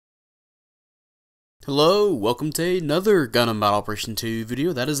Hello, welcome to another Gundam Battle Operation 2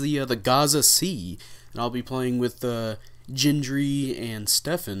 video. That is the Gaza Sea, and I'll be playing with Gendry and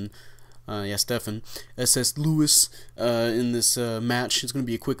Stefan. Stefan, SS Lewis, in this match. It's going to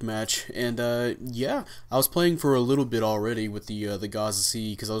be a quick match, and yeah, I was playing for a little bit already with the Gaza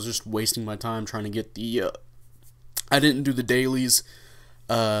Sea because I was just wasting my time trying to get the. I didn't do the dailies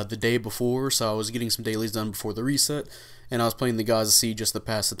the day before, so I was getting some dailies done before the reset. And I was playing the Gaza Sea just to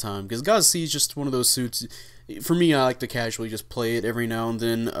pass the time, because Gaza Sea is just one of those suits. For me, I like to casually just play it every now and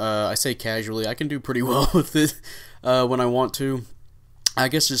then. I say casually, I can do pretty well with it when I want to. I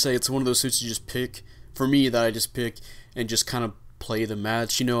guess just say it's one of those suits you just pick, for me, that I just pick and just kind of play the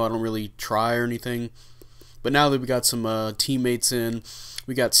match. You know, I don't really try or anything. But now that we got some teammates in,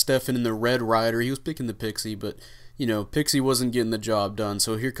 we got Stefan in the Red Rider. He was picking the Pixie, but you know, Pixie wasn't getting the job done,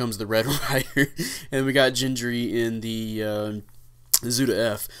 so here comes the Red Rider, and we got Gendry in the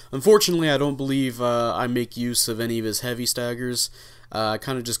Zuda F. Unfortunately, I don't believe I make use of any of his heavy staggers. I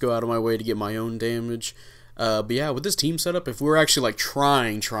kind of just go out of my way to get my own damage. But yeah, with this team setup, if we were actually like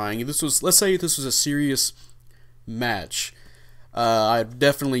trying, if this was, let's say this was a serious match, I'd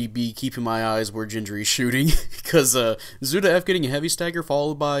definitely be keeping my eyes where Gendry's shooting, because Zuda F getting a heavy stagger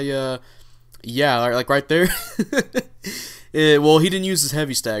followed by yeah, like right there. Well, he didn't use his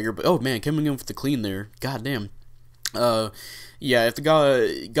heavy stagger, but oh man, coming in with the clean there. God damn. Yeah, if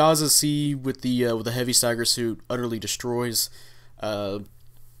the Gaza Sea with the heavy stagger suit utterly destroys,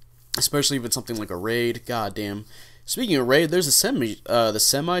 especially if it's something like a raid. God damn. Speaking of raid, there's the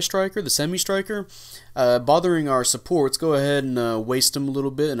semi striker, bothering our supports. Go ahead and waste him a little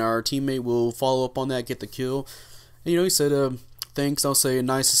bit, and our teammate will follow up on that, get the kill. And, you know, he said, thanks, I'll say a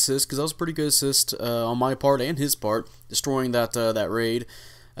nice assist, because that was a pretty good assist on my part and his part, destroying that raid.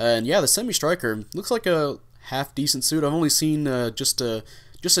 And yeah, the semi-striker looks like a half-decent suit. I've only seen just a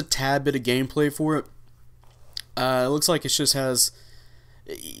tad bit of gameplay for it. It looks like it just has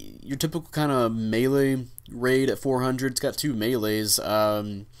your typical kind of melee raid at 400. It's got 2 melees.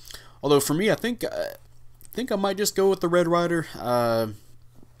 Although for me, I think I might just go with the Red Rider.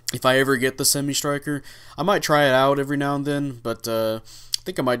 If I ever get the semi-striker, I might try it out every now and then, but I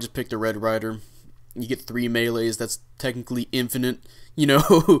think I might just pick the Red Rider. You get 3 melees, that's technically infinite, you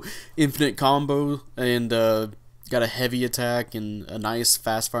know, infinite combo, and got a heavy attack and a nice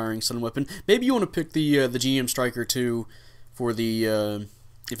fast-firing stun weapon. Maybe you want to pick the GM Striker too for the,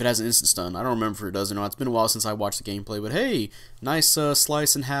 if it has an instant stun. I don't remember if it does or not. It's been a while since I watched the gameplay, but hey, nice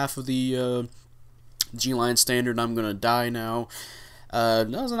slice in half of the G-Line standard. I'm going to die now. That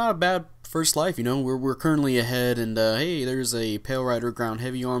was not a bad first life, you know. We're currently ahead, and hey, there's a Pale Rider ground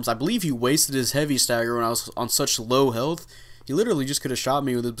heavy arms. I believe he wasted his heavy stagger when I was on such low health. He literally just could have shot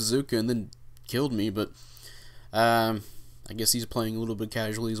me with his bazooka and then killed me, but I guess he's playing a little bit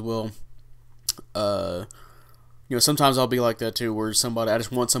casually as well. You know, sometimes I'll be like that too, where I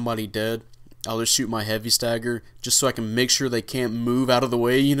just want somebody dead. I'll just shoot my heavy stagger just so I can make sure they can't move out of the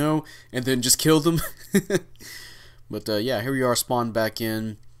way, you know, and then just kill them. But yeah, here we are, spawned back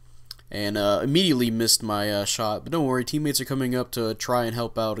in, and immediately missed my shot. But don't worry, teammates are coming up to try and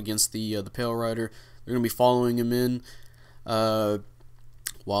help out against the Pale Rider. They're gonna be following him in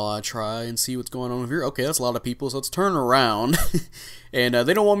while I try and see what's going on over here. Okay, that's a lot of people, so let's turn around. And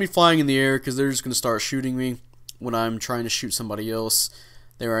they don't want me flying in the air because they're just gonna start shooting me when I'm trying to shoot somebody else.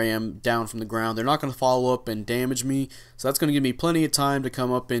 There I am, down from the ground. They're not going to follow up and damage me, so that's going to give me plenty of time to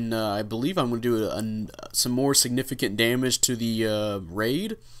come up and I believe I'm going to do some more significant damage to the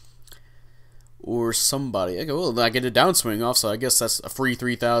raid or somebody. Okay, well, I get a downswing off, so I guess that's a free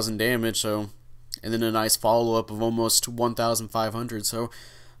 3,000 damage. So, and then a nice follow up of almost 1,500. So,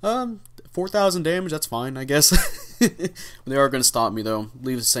 4,000 damage. That's fine, I guess. They are going to stop me though.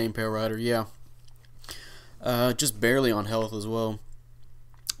 Leave the same Pale Rider. Yeah, just barely on health as well.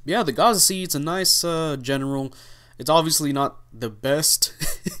 Yeah, the Gaza Sea, it's a nice general. It's obviously not the best.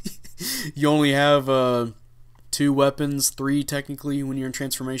 You only have 2 weapons, 3 technically when you're in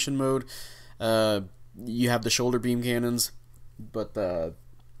transformation mode. You have the shoulder beam cannons, but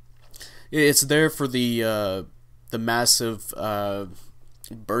it's there for the massive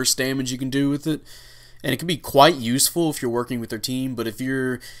burst damage you can do with it. And it can be quite useful if you're working with their team, but if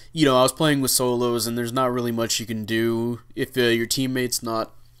you're, you know, I was playing with solos and there's not really much you can do if your teammate's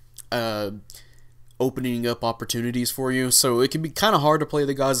not opening up opportunities for you. So it can be kind of hard to play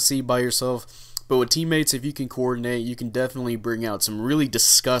the Gaza Sea by yourself, but with teammates, if you can coordinate, you can definitely bring out some really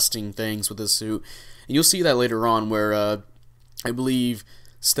disgusting things with this suit. And you'll see that later on, where I believe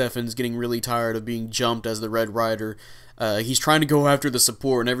Stefan's getting really tired of being jumped as the Red Rider. He's trying to go after the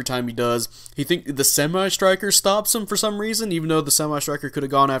support, and every time he does, he thinks the semi-striker stops him for some reason, even though the semi-striker could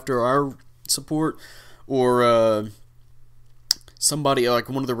have gone after our support, or somebody like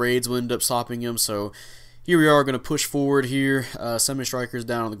one of the raids will end up stopping him. So here we are going to push forward here. Semi-striker's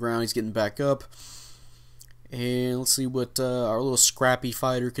down on the ground. He's getting back up. And let's see what our little Scrappy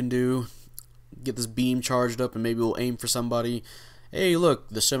fighter can do. Get this beam charged up and maybe we'll aim for somebody. Hey, look,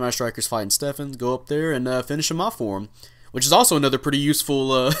 the semi-striker's fighting Stefan. Go up there and finish him off for him. Which is also another pretty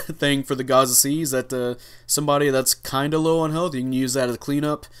useful thing for the Gaza Seas, that somebody that's kind of low on health, you can use that as a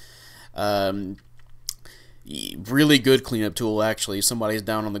cleanup. Really good cleanup tool, actually. Somebody's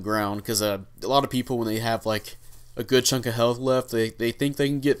down on the ground, because a lot of people, when they have like a good chunk of health left, they think they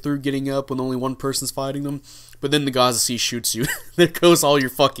can get through getting up when only one person's fighting them, but then the Gaza Sea shoots you. There goes all your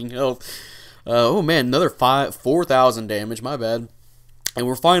fucking health. Oh man, another 4,000 damage, my bad. And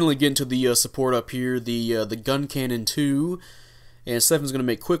we're finally getting to the support up here, the gun cannon 2, and Stefan's going to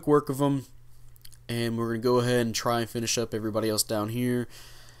make quick work of them, and we're going to go ahead and try and finish up everybody else down here.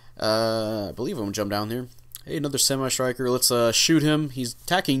 I believe I'm going to jump down there. Hey, another semi-striker. Let's shoot him. He's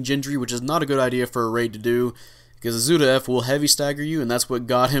attacking Gendry, which is not a good idea for a raid to do, because the Zuda F will heavy stagger you, and that's what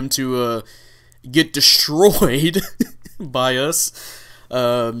got him to get destroyed by us.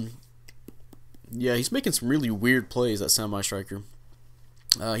 Yeah, he's making some really weird plays, that semi-striker.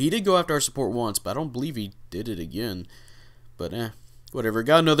 He did go after our support once, but I don't believe he did it again. But whatever.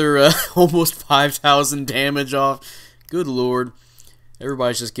 Got another almost 5,000 damage off. Good lord.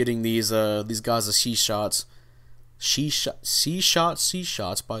 Everybody's just getting these Gaza sea shots. Sea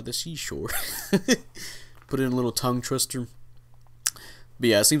shots by the seashore. Put in a little tongue twister. But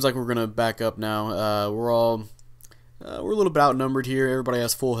yeah, it seems like we're gonna back up now. We're a little bit outnumbered here. Everybody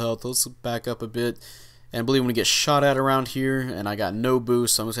has full health. Let's back up a bit. And I believe I'm going to get shot at around here, and I got no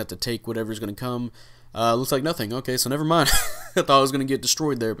boost, so I'm just going to have to take whatever's going to come. Looks like nothing. Okay, so never mind. I thought I was going to get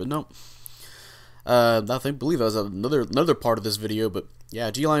destroyed there, but no. I believe that was another part of this video, but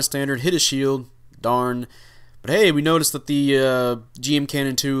yeah, G-Line standard, hit his shield, darn. But hey, we noticed that the GM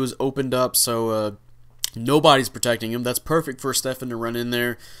Cannon 2 is opened up, so nobody's protecting him. That's perfect for Stefan to run in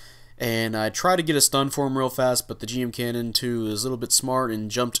there. And I tried to get a stun for him real fast, but the GM Cannon 2 is a little bit smart and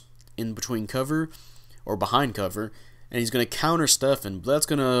jumped in between cover. Or behind cover, and he's going to counter Stefan, but that's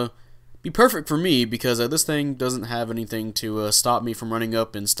going to be perfect for me, because this thing doesn't have anything to stop me from running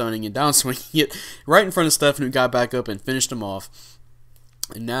up and stunning and downswinging it right in front of Stefan, who got back up and finished him off.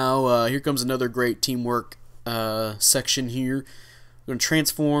 And now here comes another great teamwork section here. We're going to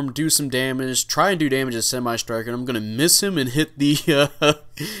transform, do some damage, try and do damage to Semi-Striker, and I'm going to miss him and hit the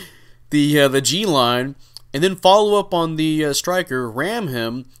G-line, and then follow up on the striker, ram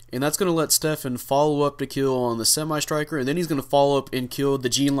him, and that's going to let Stefan follow up to kill on the semi-striker, and then he's going to follow up and kill the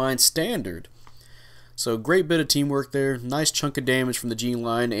G-line standard. So great bit of teamwork there. Nice chunk of damage from the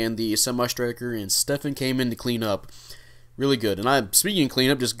G-line and the semi-striker, and Stefan came in to clean up. Really good. And speaking of clean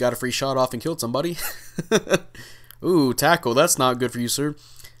up, just got a free shot off and killed somebody. Ooh, tackle. That's not good for you, sir.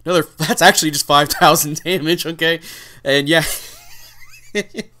 That's actually just 5,000 damage, okay? And yeah,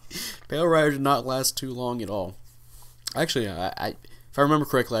 Pale Rider did not last too long at all. Actually, if I remember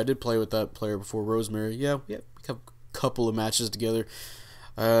correctly, I did play with that player before, Rosemary. Yeah, we have a couple of matches together.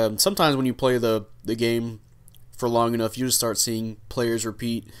 Sometimes when you play the game for long enough, you just start seeing players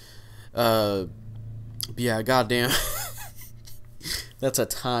repeat. But yeah, goddamn. That's a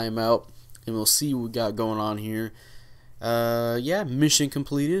timeout. And we'll see what we got going on here. Yeah, mission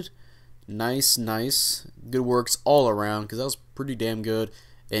completed. Nice. Good works all around, because that was pretty damn good.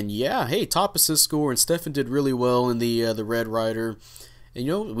 And yeah, hey, top assist score, and Stefan did really well in the Red Rider. And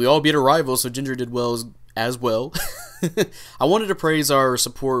you know, we all beat a rival, so Ginger did well as well. I wanted to praise our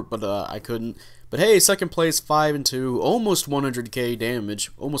support, but I couldn't. But hey, second place, 5-2, almost 100k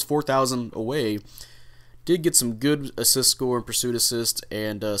damage, almost 4,000 away. Did get some good assist score and pursuit assist,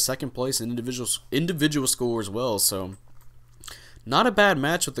 and second place in individual score as well. So not a bad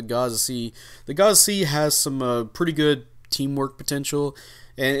match with the Gaza Sea. The Gaza Sea has some pretty good teamwork potential.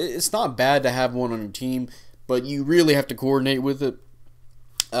 And it's not bad to have one on your team, but you really have to coordinate with it.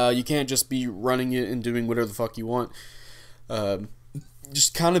 You can't just be running it and doing whatever the fuck you want.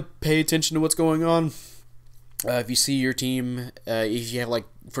 Just kind of pay attention to what's going on. If you see your team, if you have, like,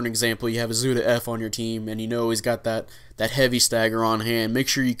 for an example, you have a Zuda F on your team, and you know he's got that heavy stagger on hand, make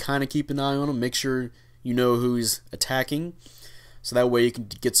sure you kind of keep an eye on him. Make sure you know who he's attacking. So that way you can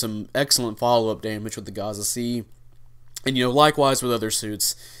get some excellent follow-up damage with the Gaza Sea. And, you know, likewise with other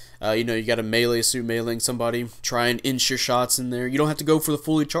suits. You know, you got a melee suit meleeing somebody. Try and inch your shots in there. You don't have to go for the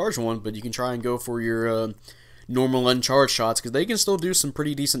fully charged one, but you can try and go for your normal uncharged shots, because they can still do some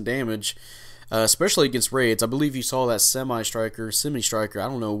pretty decent damage, especially against raids. I believe you saw that semi-striker, I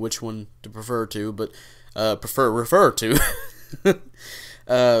don't know which one to prefer to, but refer to.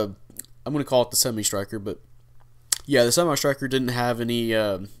 I'm gonna call it the semi-striker, but yeah, the semi-striker didn't have any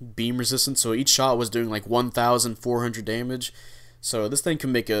beam resistance, so each shot was doing like 1,400 damage. So this thing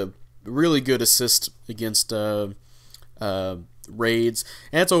can make a really good assist against raids,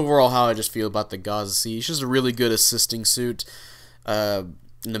 and that's overall how I just feel about the Gaza Sea. It's just a really good assisting suit. And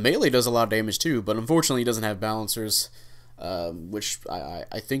the melee does a lot of damage too, but unfortunately it doesn't have balancers, which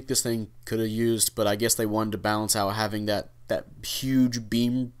I think this thing could have used, but I guess they wanted to balance out having that huge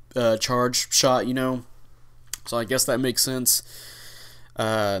beam charge shot, you know. So I guess that makes sense.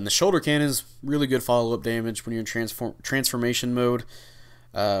 And the shoulder cannon is really good follow-up damage when you're in transformation mode.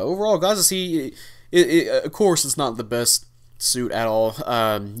 Overall, Gaza Sea, of course, it's not the best suit at all.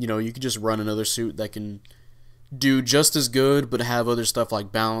 You know, you could just run another suit that can do just as good, but have other stuff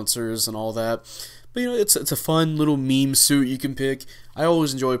like balancers and all that. But you know, it's a fun little meme suit you can pick. I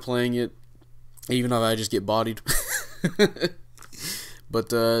always enjoy playing it, even if I just get bodied.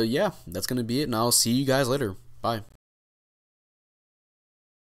 But yeah, that's gonna be it, and I'll see you guys later. Bye.